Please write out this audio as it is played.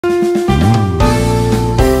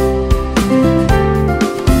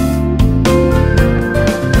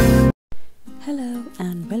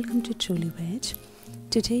Truly Veg.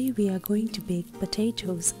 Today we are going to bake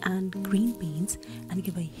potatoes and green beans and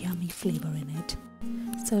give a yummy flavor in it.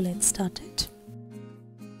 So let's start it.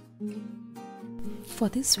 For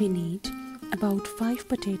this we need about 5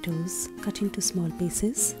 potatoes cut into small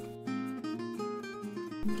pieces,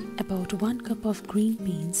 about 1 cup of green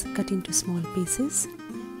beans cut into small pieces,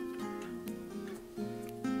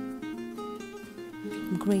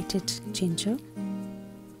 grated ginger,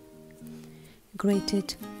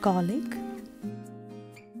 grated garlic,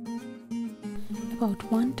 about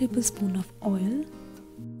 1 tablespoon of oil,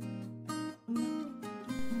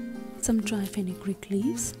 some dry fenugreek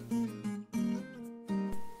leaves,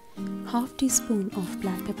 half teaspoon of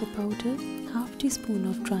black pepper powder, half teaspoon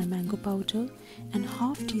of dry mango powder and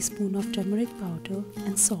half teaspoon of turmeric powder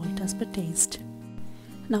and salt as per taste.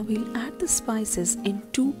 Now we'll add the spices in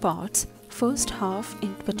 2 parts, first half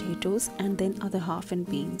in potatoes and then other half in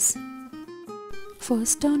beans.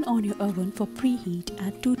 First turn on your oven for preheat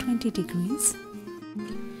at 220 degrees.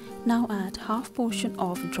 Now add half portion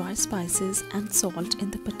of dry spices and salt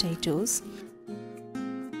in the potatoes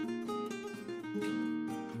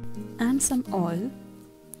and some oil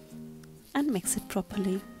and mix it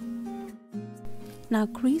properly. Now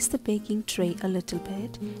grease the baking tray a little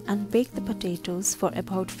bit and bake the potatoes for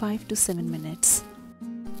about 5 to 7 minutes.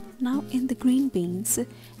 Now in the green beans,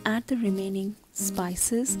 add the remaining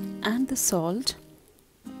spices and the salt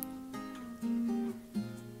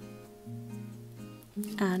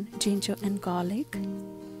and ginger and garlic,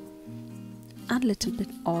 add a little bit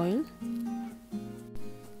oil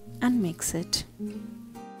and mix it.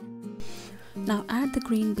 Now add the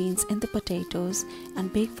green beans in the potatoes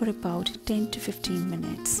and bake for about 10 to 15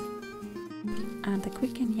 minutes. And the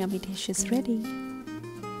quick and yummy dish is ready.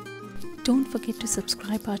 Don't forget to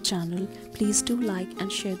subscribe our channel. Please do like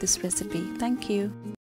and share this recipe. Thank you.